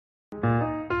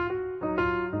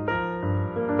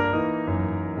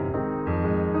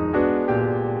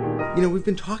You know, we've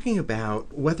been talking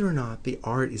about whether or not the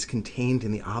art is contained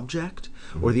in the object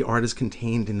or the art is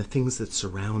contained in the things that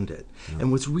surround it. And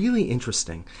what's really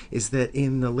interesting is that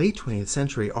in the late 20th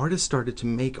century, artists started to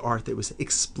make art that was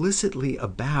explicitly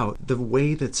about the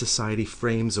way that society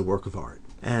frames a work of art.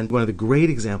 And one of the great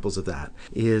examples of that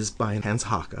is by Hans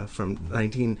Haacke from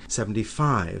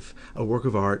 1975, a work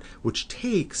of art which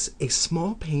takes a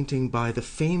small painting by the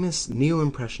famous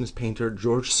neo-impressionist painter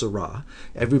Georges Seurat.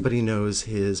 Everybody knows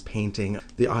his painting,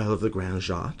 The Isle of the Grand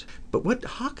Jatte. But what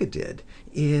Haacke did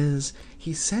is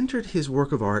he centered his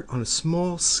work of art on a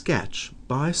small sketch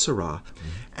by Seurat,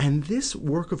 and this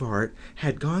work of art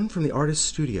had gone from the artist's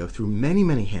studio through many,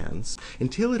 many hands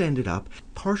until it ended up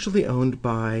partially owned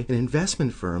by an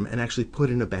investment firm and actually put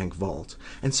in a bank vault.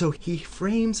 And so he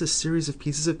frames a series of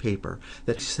pieces of paper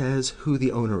that says who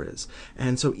the owner is.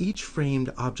 And so each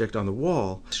framed object on the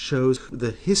wall shows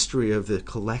the history of the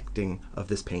collecting of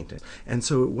this painting. And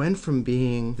so it went from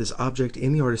being this object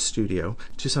in the artist's studio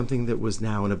to something that was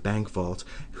now in a bank vault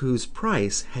whose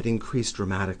price had increased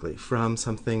dramatically from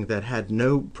something that had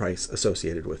no price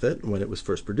associated with it when it was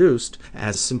first produced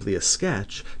as simply a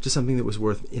sketch to something that was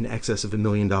worth in excess of $1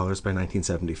 million by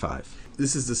 1975.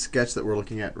 This is the sketch that we're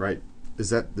looking at, right?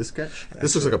 Is that this sketch?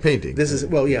 This looks like a painting. This is,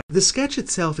 well, yeah. The sketch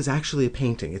itself is actually a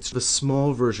painting. It's the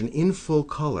small version in full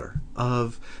color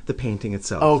of the painting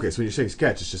itself. Oh, okay. So when you're saying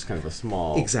sketch, it's just kind of a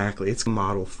small... Exactly. It's a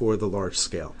model for the large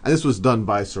scale. And this was done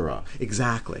by Seurat.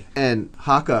 Exactly. And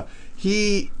Haacke,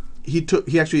 he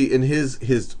actually, in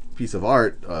his piece of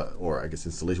art, or I guess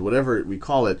installation, whatever we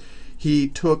call it, he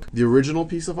took the original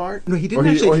piece of art? No, he didn't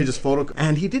or he just photocopied?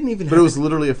 And he didn't even But it was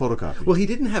literally a photocopy. Well, he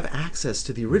didn't have access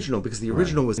to the original because the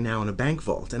original was now in a bank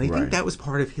vault. And I think that was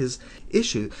part of his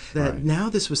issue, that now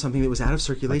this was something that was out of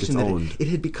circulation, that it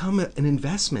had become an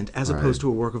investment as opposed to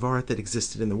a work of art that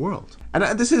existed in the world.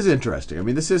 And this is interesting. I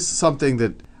mean, this is something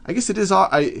that, I guess it is,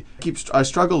 I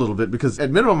struggle a little bit because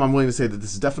at minimum I'm willing to say that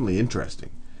this is definitely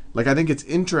interesting. Like, I think it's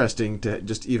interesting to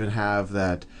just even have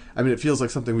that. I mean, it feels like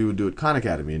something we would do at Khan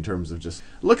Academy in terms of just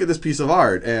look at this piece of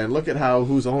art and look at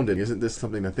who's owned it. Isn't this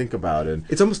something to think about? And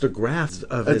it's almost a graph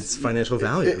of its financial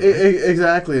value.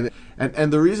 Exactly.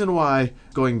 And the reason why,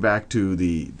 going back to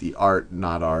the art,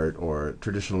 not art, or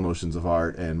traditional notions of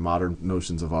art and modern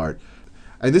notions of art,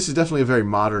 and this is definitely a very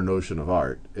modern notion of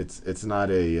art. It's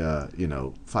not a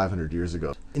 500 years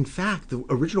ago. In fact, the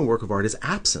original work of art is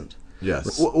absent.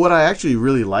 Yes. What I actually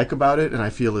really like about it, and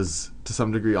I feel is to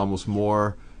some degree almost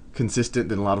more consistent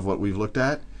than a lot of what we've looked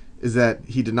at, is that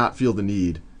he did not feel the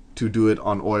need to do it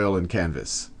on oil and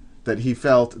canvas. That he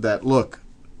felt that, look,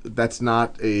 that's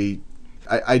not a...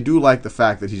 I do like the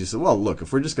fact that he just said, well, look,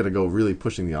 if we're just going to go really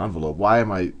pushing the envelope, why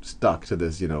am I stuck to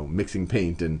this, mixing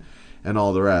paint and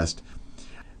all the rest?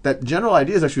 That general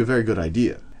idea is actually a very good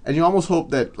idea. And you almost hope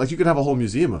that, like, you could have a whole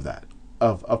museum of that,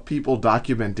 of people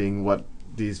documenting what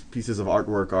these pieces of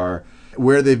artwork are,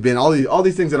 where they've been, all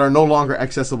these things that are no longer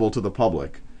accessible to the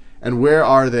public, and where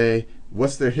are they,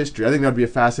 what's their history. I think that would be a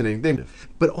fascinating thing.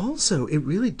 But also, it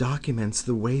really documents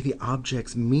the way the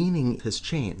object's meaning has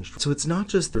changed. So it's not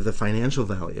just the financial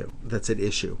value that's at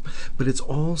issue, but it's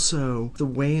also the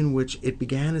way in which it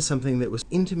began as something that was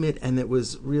intimate and that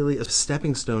was really a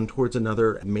stepping stone towards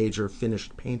another major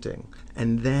finished painting,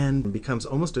 and then becomes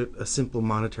almost a simple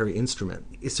monetary instrument.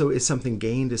 So is something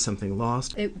gained, is something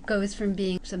lost? It goes from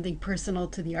being something personal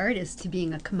to the artist to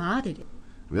being a commodity.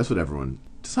 I mean, that's what everyone,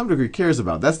 to some degree, cares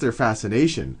about. That's their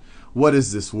fascination. What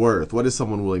is this worth? What is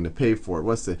someone willing to pay for it?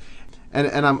 What's the...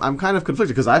 And I'm kind of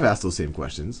conflicted because I've asked those same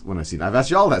questions when I've seen... I've asked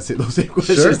y'all those same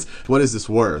questions. Sure. What is this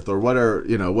worth? Or what are,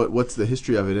 what's the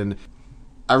history of it? And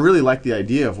I really like the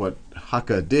idea of what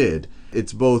Haacke did.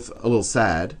 It's both a little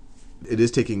sad. It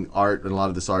is taking art, and a lot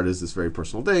of this art is this very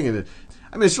personal thing. And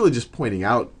it's really just pointing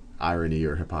out irony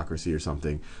or hypocrisy or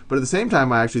something. But at the same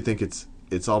time, I actually think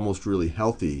it's almost really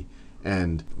healthy.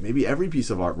 And maybe every piece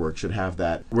of artwork should have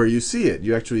that, where you see it.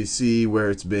 You actually see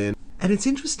where it's been. And it's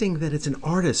interesting that it's an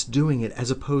artist doing it as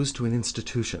opposed to an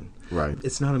institution. Right.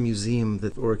 It's not a museum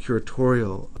or a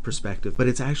curatorial perspective, but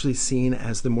it's actually seen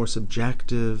as the more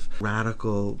subjective,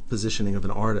 radical positioning of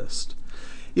an artist.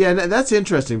 Yeah, and that's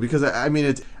interesting because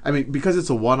because it's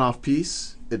a one-off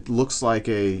piece, it looks like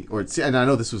and I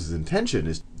know this was his intention,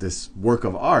 is this work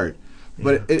of art.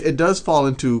 But it does fall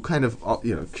into kind of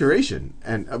curation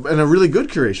and a really good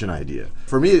curation idea.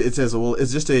 For me, it says, well,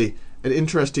 it's just an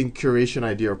interesting curation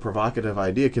idea or provocative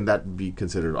idea. Can that be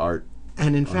considered art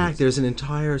And in fact, there's an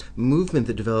entire movement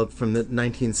that developed from the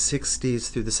 1960s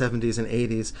through the 70s and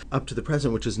 80s up to the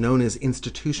present, which is known as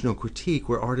institutional critique,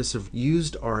 where artists have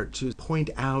used art to point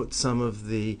out some of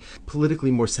the politically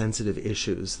more sensitive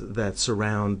issues that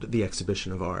surround the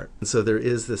exhibition of art. And so there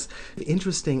is this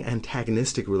interesting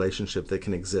antagonistic relationship that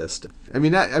can exist. I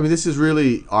mean, this is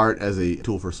really art as a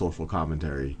tool for social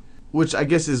commentary, which I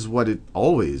guess is what it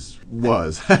always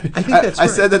was. I think that's right. I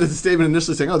said that as a statement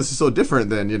initially, saying, "Oh, this is so different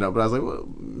than," but I was like, well,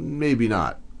 maybe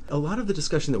not. A lot of the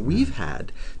discussion that we've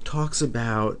had talks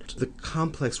about the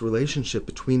complex relationship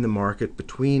between the market,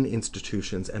 between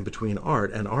institutions, and between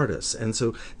art and artists. And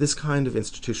so this kind of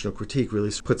institutional critique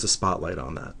really puts a spotlight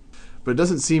on that. But it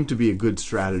doesn't seem to be a good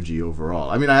strategy overall.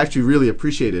 I mean, I actually really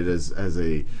appreciate it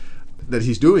that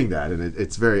he's doing that, and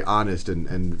it's very honest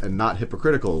and not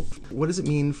hypocritical. What does it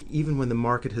mean, even when the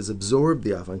market has absorbed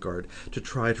the avant-garde, to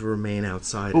try to remain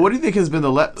outside? But what do you think has been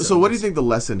so what do you think the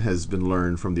lesson has been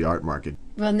learned from the art market?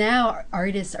 Well, now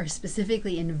artists are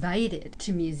specifically invited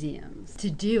to museums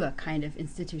to do a kind of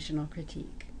institutional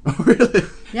critique. Oh, really?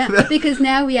 Yeah, because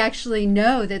now we actually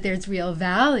know that there's real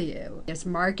value. There's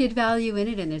market value in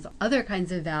it, and there's other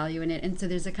kinds of value in it. And so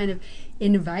there's a kind of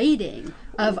inviting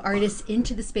of artists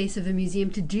into the space of a museum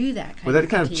to do that kind of critique. Well, that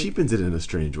kind of cheapens it in a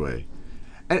strange way.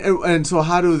 And so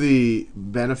how do the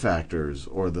benefactors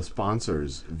or the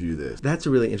sponsors view this? That's a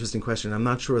really interesting question. I'm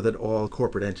not sure that all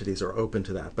corporate entities are open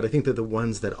to that, but I think that the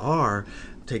ones that are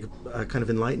take a kind of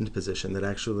enlightened position that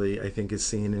actually I think is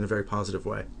seen in a very positive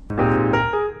way.